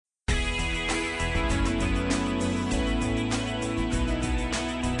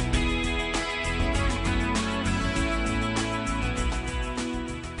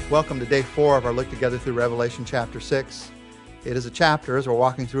Welcome to day 4 of our look together through Revelation chapter 6. It is a chapter, as we're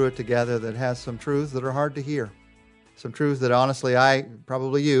walking through it together, that has some truths that are hard to hear. Some truths that honestly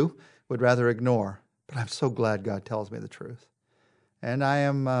probably you, would rather ignore. But I'm so glad God tells me the truth. And I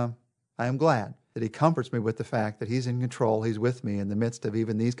am glad that He comforts me with the fact that He's in control, He's with me in the midst of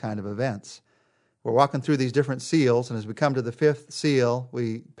even these kind of events. We're walking through these different seals, and as we come to the 5th seal,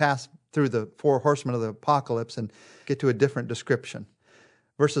 we pass through the 4 horsemen of the apocalypse and get to a different description.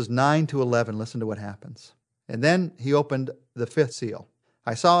 Verses 9 to 11, listen to what happens. And then He opened the 5th seal.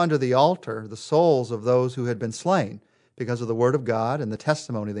 I saw under the altar the souls of those who had been slain because of the word of God and the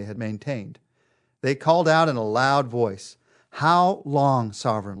testimony they had maintained. They called out in a loud voice, "How long,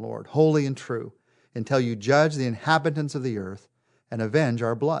 sovereign Lord, holy and true, until you judge the inhabitants of the earth and avenge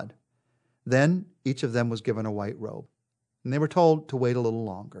our blood?" Then each of them was given a white robe, and they were told to wait a little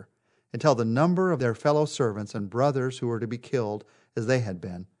longer, until the number of their fellow servants and brothers who were to be killed as they had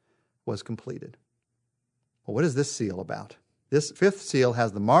been was completed. Well, what is this seal about? This 5th seal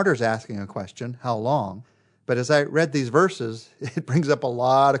has the martyrs asking a question, how long? But as I read these verses, it brings up a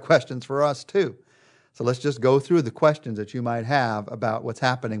lot of questions for us too. So let's just go through the questions that you might have about what's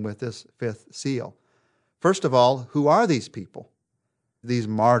happening with this 5th seal. First of all, who are these people? These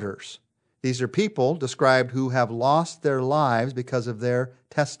martyrs. These are people described who have lost their lives because of their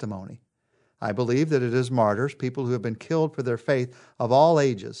testimony. I believe that it is martyrs, people who have been killed for their faith of all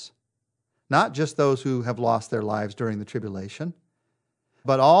ages. Not just those who have lost their lives during the tribulation,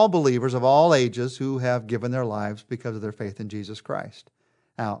 but all believers of all ages who have given their lives because of their faith in Jesus Christ.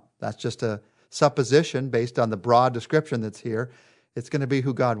 Now, that's just a supposition based on the broad description that's here. It's going to be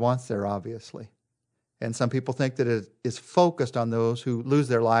who God wants there, obviously. And some people think that it is focused on those who lose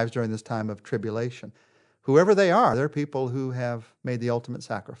their lives during this time of tribulation. Whoever they are, they're people who have made the ultimate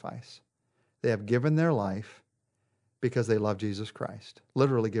sacrifice. They have given their life because they love Jesus Christ,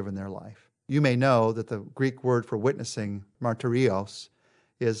 literally given their life. You may know that the Greek word for witnessing, martyrios,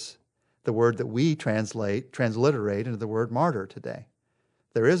 is the word that we transliterate into the word martyr today.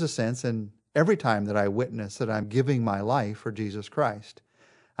 There is a sense in every time that I witness that I'm giving my life for Jesus Christ.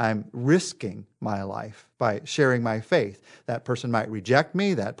 I'm risking my life by sharing my faith. That person might reject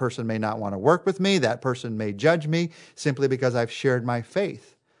me. That person may not want to work with me. That person may judge me simply because I've shared my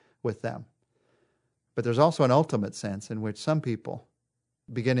faith with them. But there's also an ultimate sense in which some people,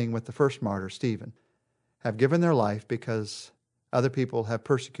 beginning with the first martyr, Stephen, have given their life because other people have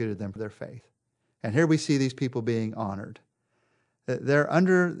persecuted them for their faith. And here we see these people being honored. They're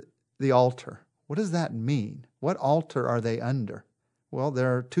under the altar. What does that mean? What altar are they under? Well,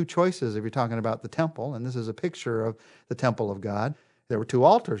 there are 2 choices if you're talking about the temple, and this is a picture of the temple of God. There were 2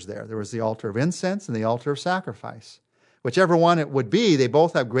 altars there. There was the altar of incense and the altar of sacrifice. Whichever one it would be, they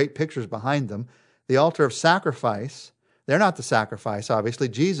both have great pictures behind them. The altar of sacrifice, they're not the sacrifice, obviously.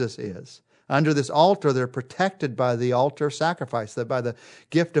 Jesus is. Under this altar, they're protected by the altar of sacrifice, by the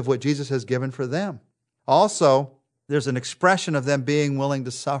gift of what Jesus has given for them. Also, there's an expression of them being willing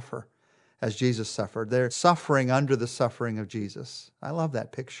to suffer as Jesus suffered. They're suffering under the suffering of Jesus. I love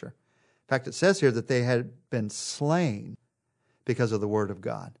that picture. In fact, it says here that they had been slain because of the word of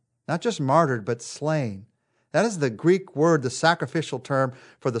God. Not just martyred, but slain. That is the Greek word, the sacrificial term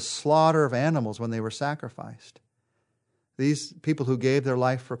for the slaughter of animals when they were sacrificed. These people who gave their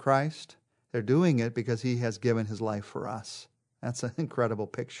life for Christ, they're doing it because He has given His life for us. That's an incredible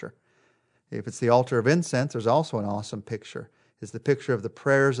picture. If it's the altar of incense, there's also an awesome picture. It's the picture of the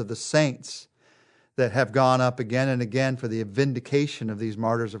prayers of the saints that have gone up again and again for the vindication of these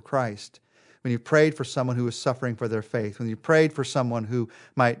martyrs of Christ. When you prayed for someone who is suffering for their faith, when you prayed for someone who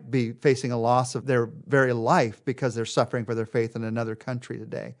might be facing a loss of their very life because they're suffering for their faith in another country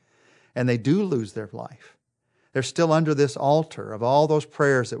today, and they do lose their life, they're still under this altar of all those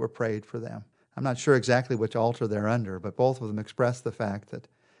prayers that were prayed for them. I'm not sure exactly which altar they're under, but both of them express the fact that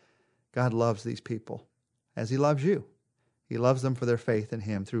God loves these people as He loves you. He loves them for their faith in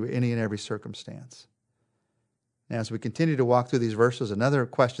Him through any and every circumstance. Now, as we continue to walk through these verses, another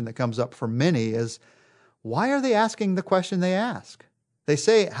question that comes up for many is, why are they asking the question they ask? They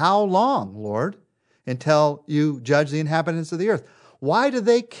say, "How long, Lord, until you judge the inhabitants of the earth?" Why do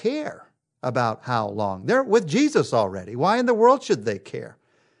they care about how long? They're with Jesus already. Why in the world should they care?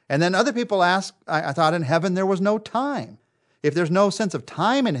 And then other people ask, I thought in heaven there was no time. If there's no sense of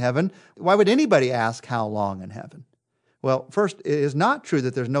time in heaven, why would anybody ask how long in heaven? Well, first, it is not true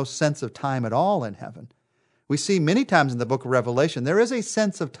that there's no sense of time at all in heaven. We see many times in the book of Revelation, there is a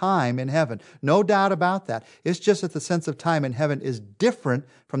sense of time in heaven. No doubt about that. It's just that the sense of time in heaven is different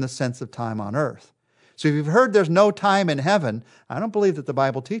from the sense of time on earth. So if you've heard there's no time in heaven, I don't believe that the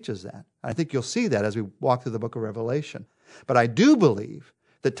Bible teaches that. I think you'll see that as we walk through the book of Revelation. But I do believe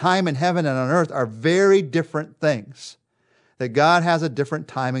that time in heaven and on earth are very different things, that God has a different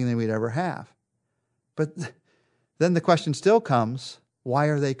timing than we'd ever have. But then the question still comes, why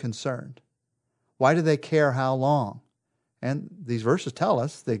are they concerned? Why do they care how long? And these verses tell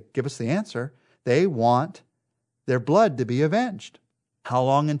us, they give us the answer. They want their blood to be avenged. How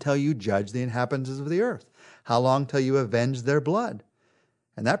long until you judge the inhabitants of the earth? How long till you avenge their blood?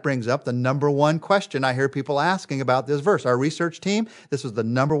 And that brings up the number one question I hear people asking about this verse. Our research team, this was the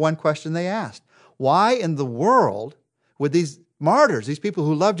number one question they asked. Why in the world would these martyrs, these people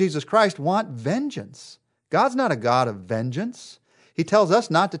who love Jesus Christ, want vengeance? God's not a God of vengeance. He tells us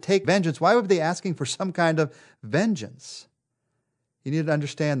not to take vengeance. Why would they be asking for some kind of vengeance? You need to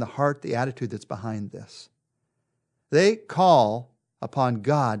understand the heart, the attitude that's behind this. They call upon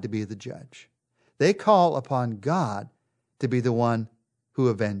God to be the judge. They call upon God to be the one who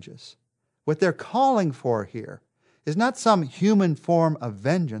avenges. What they're calling for here is not some human form of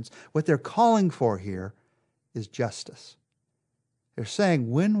vengeance. What they're calling for here is justice. They're saying,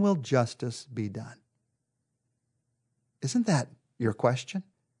 when will justice be done? Isn't that your question?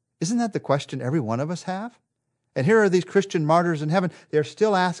 Isn't that the question every one of us have? And here are these Christian martyrs in heaven. They're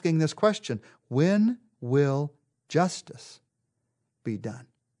still asking this question. When will justice be done?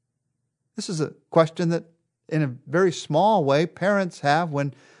 This is a question that, in a very small way, parents have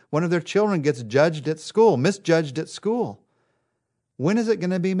when one of their children gets judged at school, misjudged at school. When is it going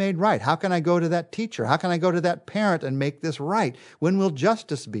to be made right? How can I go to that teacher? How can I go to that parent and make this right? When will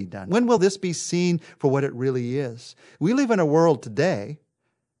justice be done? When will this be seen for what it really is? We live in a world today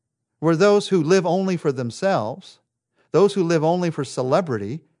where those who live only for themselves, those who live only for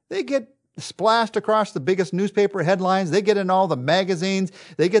celebrity, they get splashed across the biggest newspaper headlines. They get in all the magazines.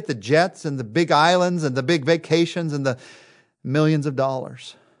 They get the jets and the big islands and the big vacations and the millions of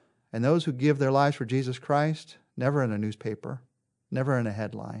dollars. And those who give their lives for Jesus Christ, never in a newspaper, never in a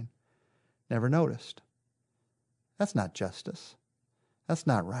headline, never noticed. That's not justice. That's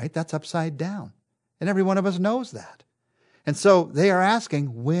not right. That's upside down. And every one of us knows that. And so they are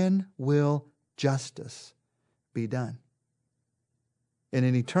asking, when will justice be done? In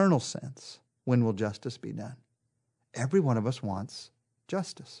an eternal sense, when will justice be done? Every one of us wants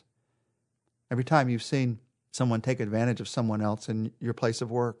justice. Every time you've seen someone take advantage of someone else in your place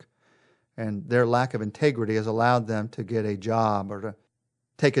of work, and their lack of integrity has allowed them to get a job or to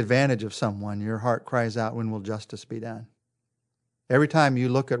take advantage of someone, your heart cries out, when will justice be done? Every time you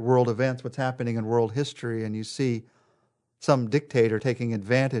look at world events, what's happening in world history, and you see some dictator taking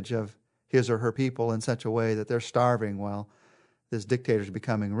advantage of his or her people in such a way that they're starving while this dictator is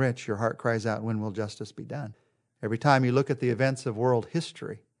becoming rich, your heart cries out, when will justice be done? Every time you look at the events of world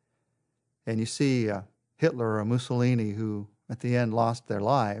history and you see Hitler or Mussolini who at the end lost their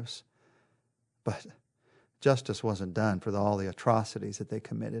lives, but justice wasn't done for all the atrocities that they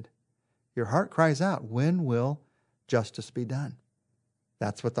committed, your heart cries out, when will justice be done?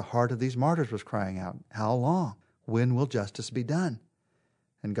 That's what the heart of these martyrs was crying out. How long? When will justice be done?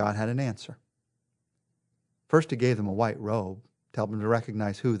 And God had an answer. First, He gave them a white robe to help them to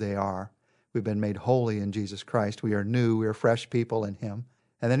recognize who they are. We've been made holy in Jesus Christ. We are new. We are fresh people in Him.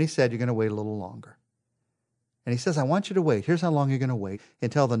 And then He said, you're going to wait a little longer. And He says, I want you to wait. Here's how long you're going to wait.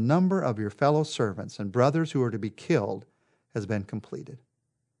 Until the number of your fellow servants and brothers who are to be killed has been completed.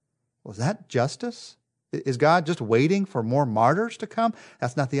 Well, is that justice? Is God just waiting for more martyrs to come?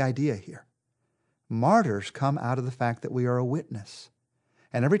 That's not the idea here. Martyrs come out of the fact that we are a witness.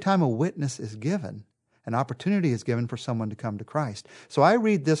 And every time a witness is given, an opportunity is given for someone to come to Christ. So I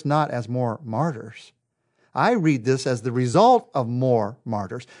read this not as more martyrs. I read this as the result of more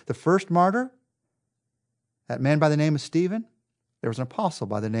martyrs. The first martyr, that man by the name of Stephen, there was an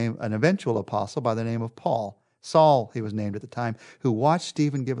eventual apostle by the name of Paul. Saul, he was named at the time, who watched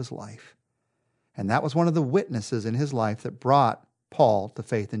Stephen give his life. And that was one of the witnesses in his life that brought Paul to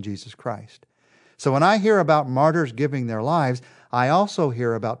faith in Jesus Christ. So when I hear about martyrs giving their lives, I also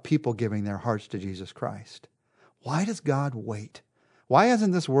hear about people giving their hearts to Jesus Christ. Why does God wait? Why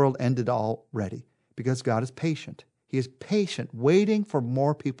hasn't this world ended already? Because God is patient. He is patient, waiting for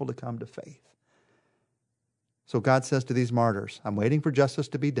more people to come to faith. So God says to these martyrs, I'm waiting for justice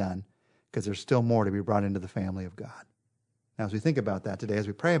to be done because there's still more to be brought into the family of God. Now, as we think about that today, as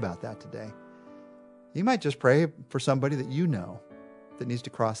we pray about that today, you might just pray for somebody that you know that needs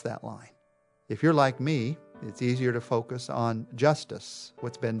to cross that line. If you're like me, it's easier to focus on justice,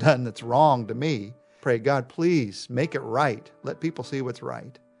 what's been done that's wrong to me. Pray, God, please make it right. Let people see what's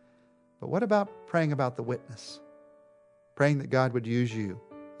right. But what about praying about the witness? Praying that God would use you,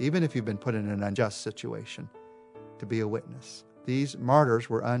 even if you've been put in an unjust situation, to be a witness. These martyrs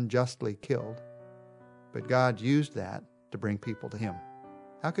were unjustly killed, but God used that to bring people to Him.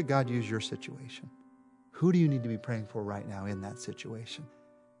 How could God use your situation? Who do you need to be praying for right now in that situation?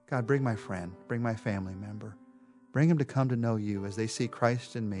 God, bring my friend, bring my family member. Bring them to come to know you as they see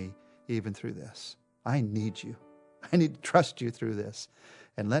Christ in me, even through this. I need you. I need to trust you through this.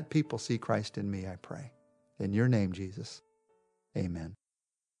 And let people see Christ in me, I pray. In your name, Jesus. Amen.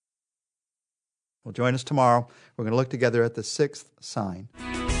 Well, join us tomorrow. We're going to look together at the sixth sign.